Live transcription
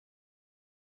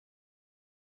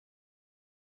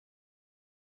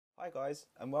Hi guys,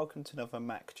 and welcome to another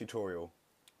Mac tutorial.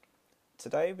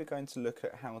 Today we're going to look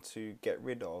at how to get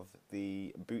rid of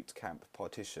the Boot Camp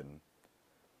partition.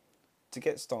 To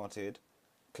get started,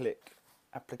 click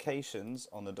Applications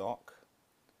on the dock,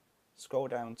 scroll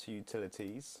down to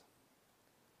Utilities,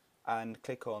 and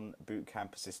click on Boot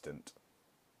Camp Assistant.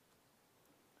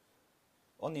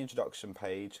 On the introduction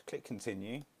page, click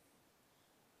Continue.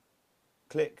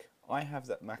 Click I have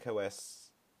that macOS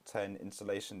 10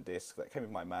 installation disk that came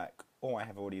with my Mac, or I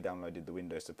have already downloaded the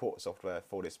Windows support software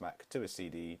for this Mac to a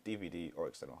CD, DVD or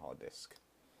external hard disk.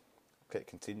 Click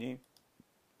Continue.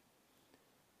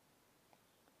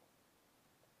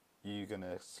 You're going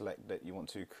to select that you want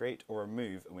to create or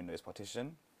remove a Windows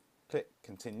partition. Click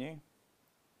Continue.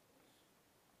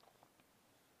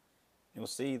 You'll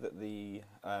see that the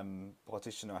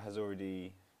partitioner has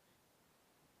already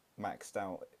maxed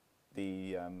out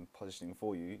the partitioning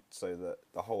for you, so that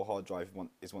the whole hard drive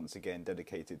is once again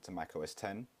dedicated to macOS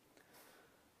 10.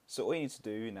 So all you need to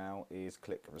do now is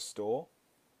click Restore,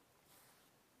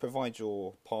 provide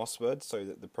your password so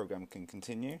that the program can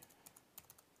continue,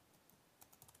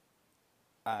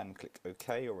 and click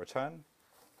OK or Return,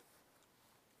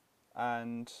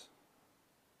 and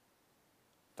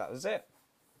that was it.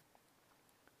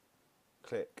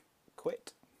 Click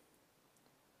Quit.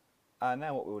 And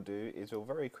now what we'll do is we'll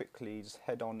very quickly just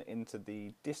head on into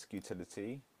the disk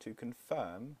utility to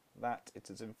confirm that it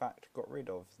has in fact got rid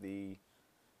of the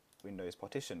Windows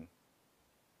partition.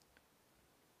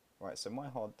 Right, so my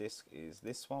hard disk is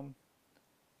this one,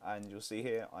 and you'll see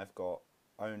here I've got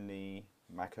only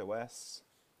macOS,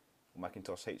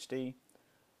 Macintosh HD,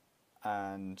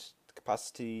 and the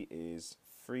capacity is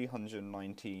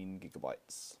 319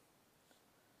 gigabytes.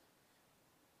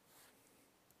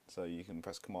 So you can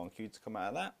press Command Q to come out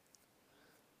of that.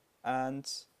 And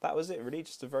that was it really,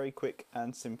 just a very quick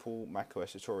and simple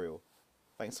macOS tutorial.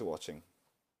 Thanks for watching.